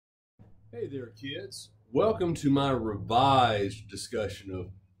Hey there, kids. Welcome to my revised discussion of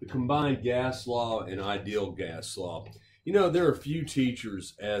the combined gas law and ideal gas law. You know, there are few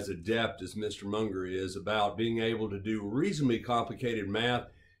teachers as adept as Mr. Munger is about being able to do reasonably complicated math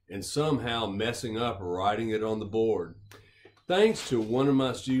and somehow messing up or writing it on the board. Thanks to one of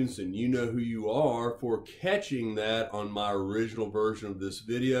my students, and you know who you are, for catching that on my original version of this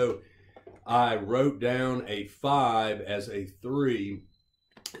video. I wrote down a 5 as a 3.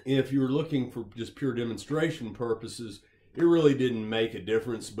 If you were looking for just pure demonstration purposes, it really didn't make a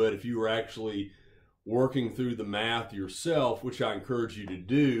difference. But if you were actually working through the math yourself, which I encourage you to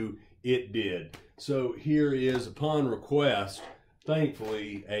do, it did. So here is, upon request,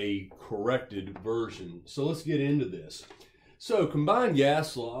 thankfully, a corrected version. So let's get into this. So combined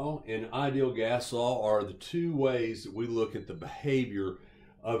gas law and ideal gas law are the two ways that we look at the behavior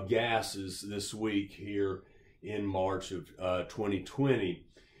of gases this week here in March of 2020.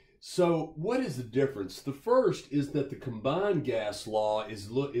 So what is the difference? The first is that the combined gas law is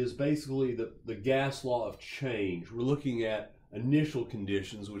basically the gas law of change. We're looking at initial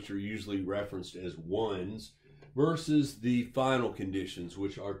conditions, which are usually referenced as 1s, versus the final conditions,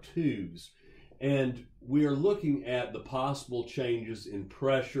 which are 2s. And we are looking at the possible changes in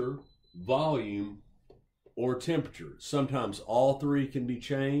pressure, volume, or temperature. Sometimes all three can be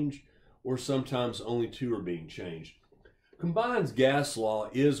changed, or sometimes only 2 are being changed. Combined gas law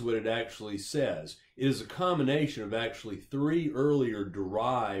is what it actually says. It is a combination of actually 3 earlier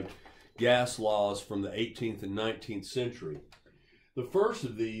derived gas laws from the 18th and 19th century. The first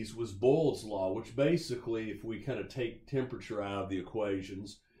of these was Boyle's law, which basically, if we kind of take temperature out of the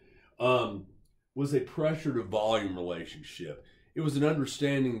equations, was a pressure to volume relationship. It was an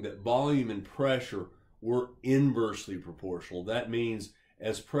understanding that volume and pressure were inversely proportional. That means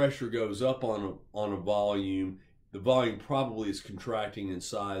as pressure goes up on a volume, the volume probably is contracting in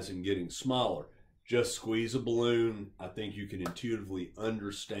size and getting smaller. Just squeeze a balloon. I think you can intuitively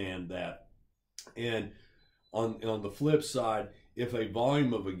understand that. And on the flip side, if a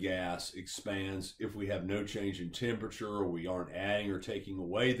volume of a gas expands, if we have no change in temperature or we aren't adding or taking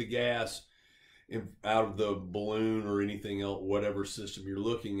away the gas out of the balloon or anything else, whatever system you're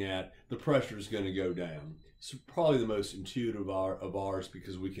looking at, the pressure is going to go down. It's probably the most intuitive of ours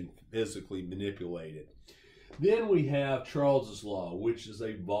because we can physically manipulate it. Then we have Charles's law, which is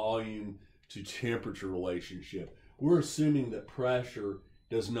a volume to temperature relationship. We're assuming that pressure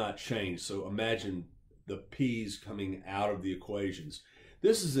does not change. So imagine the P's coming out of the equations.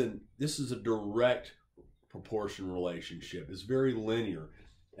 This is a direct proportion relationship. It's very linear.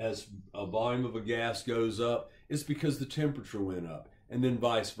 As a volume of a gas goes up, it's because the temperature went up, and then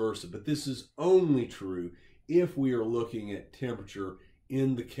vice versa. But this is only true if we are looking at temperature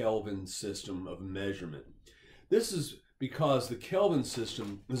in the Kelvin system of measurement. This is because the Kelvin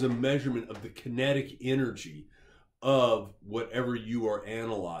system is a measurement of the kinetic energy of whatever you are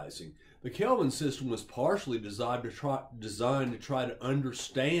analyzing. The Kelvin system was partially designed to try to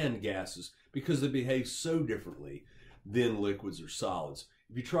understand gases because they behave so differently than liquids or solids.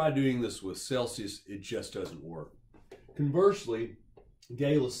 If you try doing this with Celsius, it just doesn't work. Conversely,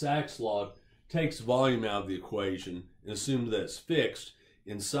 Gay-Lussac's law takes volume out of the equation and assumes that it's fixed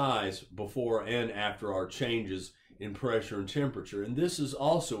in size before and after our changes in pressure and temperature. And this is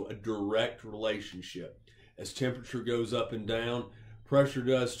also a direct relationship. As temperature goes up and down, pressure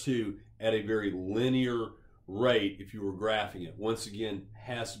does too, at a very linear rate if you were graphing it. Once again,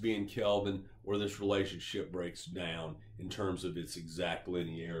 has to be in Kelvin or this relationship breaks down in terms of its exact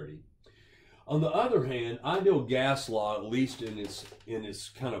linearity. On the other hand, ideal gas law, at least in its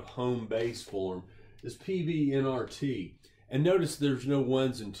kind of home base form, is PV-nRT. And notice there's no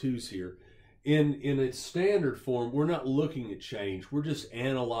 1s and 2s here. In its standard form, we're not looking at change. We're just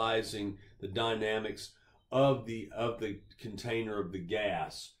analyzing the dynamics of the container of the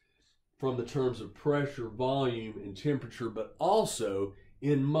gas from the terms of pressure, volume, and temperature, but also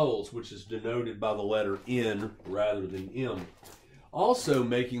in moles, which is denoted by the letter N rather than M. Also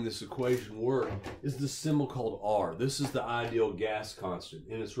making this equation work is the symbol called R. This is the ideal gas constant,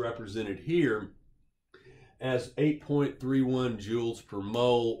 and it's represented here as 8.31 joules per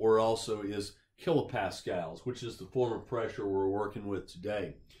mole, or also is kilopascals, which is the form of pressure we're working with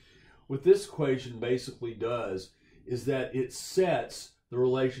today. What this equation basically does is that it sets the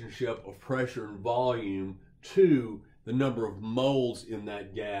relationship of pressure and volume to the number of moles in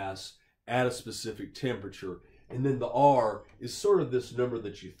that gas at a specific temperature. And then the R is sort of this number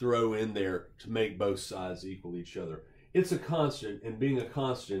that you throw in there to make both sides equal each other. It's a constant, and being a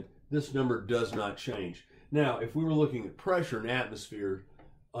constant, this number does not change. Now, if we were looking at pressure in atmosphere,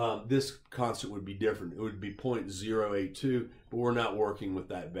 this constant would be different. It would be 0.082, but we're not working with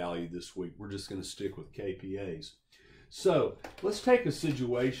that value this week. We're just going to stick with kPAs. So let's take a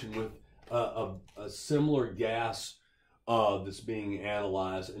situation with a similar gas that's being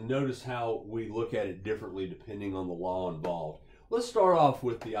analyzed, and notice how we look at it differently depending on the law involved. Let's start off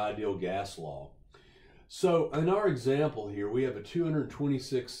with the ideal gas law. So in our example here, we have a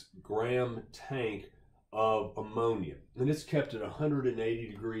 226 gram tank of ammonia, and it's kept at 180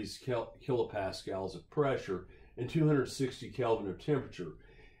 degrees kilopascals of pressure and 260 Kelvin of temperature.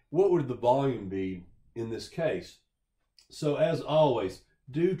 What would the volume be in this case? So as always,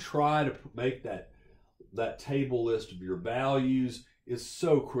 do try to make that table list of your values. Is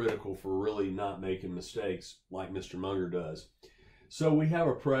so critical for really not making mistakes like Mr. Munger does. So we have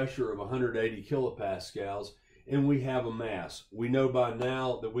a pressure of 180 kilopascals, and we have a mass. We know by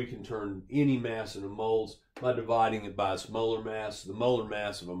now that we can turn any mass into moles by dividing it by its molar mass. The molar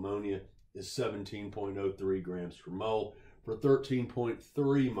mass of ammonia is 17.03 grams per mole for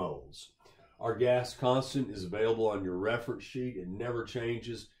 13.3 moles. Our gas constant is available on your reference sheet. It never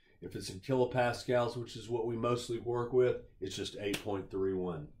changes. If it's in kilopascals, which is what we mostly work with, it's just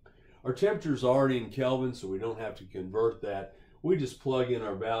 8.31. Our temperature is already in Kelvin, so we don't have to convert that. We just plug in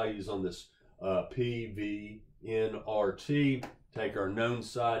our values on this P, V, N, R, T, take our known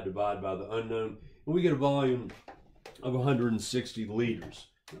side, divide by the unknown, and we get a volume of 160 liters.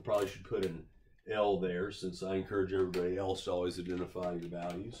 I probably should put an L there, since I encourage everybody else to always identify your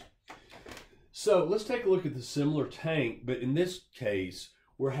values. So let's take a look at the similar tank, but in this case,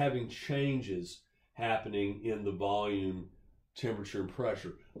 we're having changes happening in the volume, temperature, and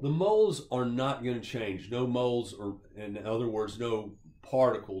pressure. The moles are not going to change. No moles, or in other words, no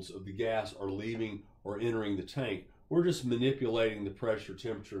particles of the gas are leaving or entering the tank. We're just manipulating the pressure,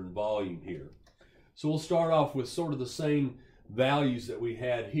 temperature, and volume here. So we'll start off with sort of the same values that we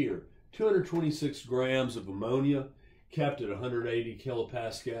had here. 226 grams of ammonia kept at 180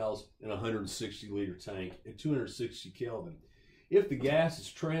 kilopascals in a 160 liter tank at 260 Kelvin. If the gas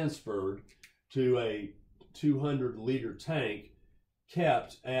is transferred to a 200 liter tank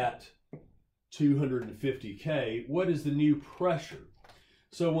kept at 250 K, what is the new pressure?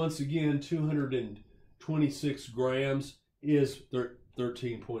 So once again, 226 grams is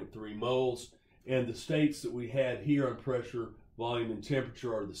 13.3 moles, and the states that we had here on pressure, volume, and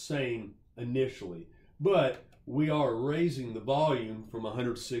temperature are the same initially, but we are raising the volume from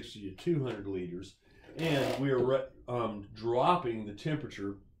 160 to 200 liters, and we are dropping the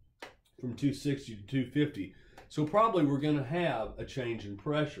temperature from 260 to 250. So probably we're going to have a change in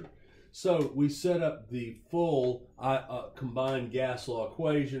pressure. So we set up the full combined gas law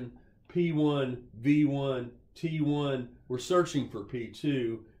equation, P1, V1, T1. We're searching for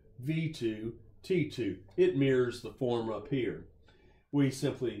P2, V2, T2. It mirrors the form up here. We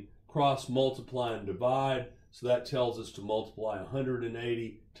simply cross multiply and divide. So that tells us to multiply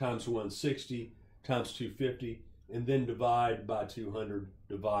 180 times 160 times 250, and then divide by 200,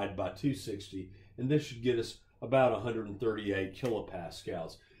 divide by 260, and this should get us about 138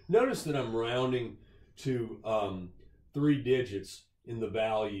 kilopascals. Notice that I'm rounding to 3 digits in the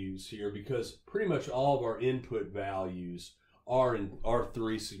values here, because pretty much all of our input values are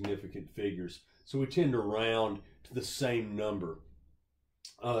 3 significant figures. So we tend to round to the same number,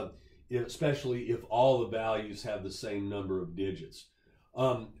 especially if all the values have the same number of digits.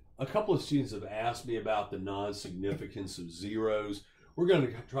 A couple of students have asked me about the non-significance of zeros. We're going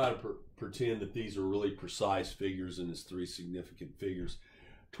to try to pretend that these are really precise figures and it's 3 significant figures.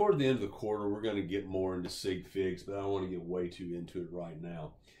 Toward the end of the quarter, we're going to get more into sig figs, but I don't want to get way too into it right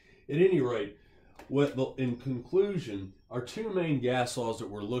now. At any rate, in conclusion, our 2 main gas laws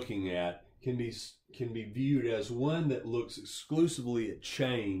that we're looking at can be viewed as one that looks exclusively at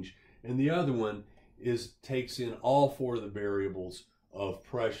change, and the other one takes in all 4 of the variables of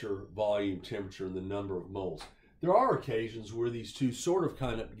pressure, volume, temperature, and the number of moles. There are occasions where these two sort of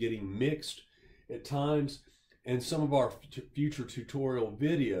kind of getting mixed at times, and some of our future tutorial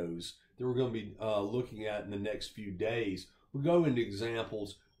videos that we're going to be looking at in the next few days will go into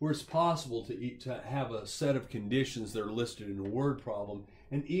examples where it's possible to have a set of conditions that are listed in a word problem,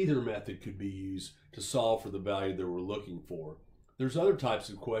 and either method could be used to solve for the value that we're looking for. There's other types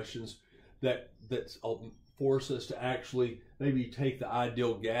of questions that force us to actually maybe take the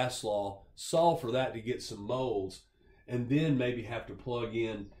ideal gas law, solve for that to get some moles, and then maybe have to plug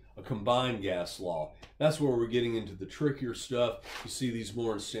in a combined gas law. That's where we're getting into the trickier stuff. You see these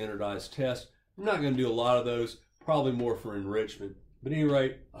more in standardized tests. I'm not going to do a lot of those, probably more for enrichment. But at any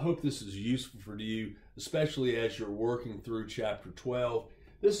rate, I hope this is useful for you, especially as you're working through Chapter 12.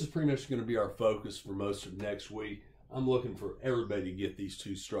 This is pretty much going to be our focus for most of next week. I'm looking for everybody to get these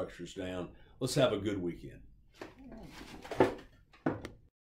two structures down. Let's have a good weekend.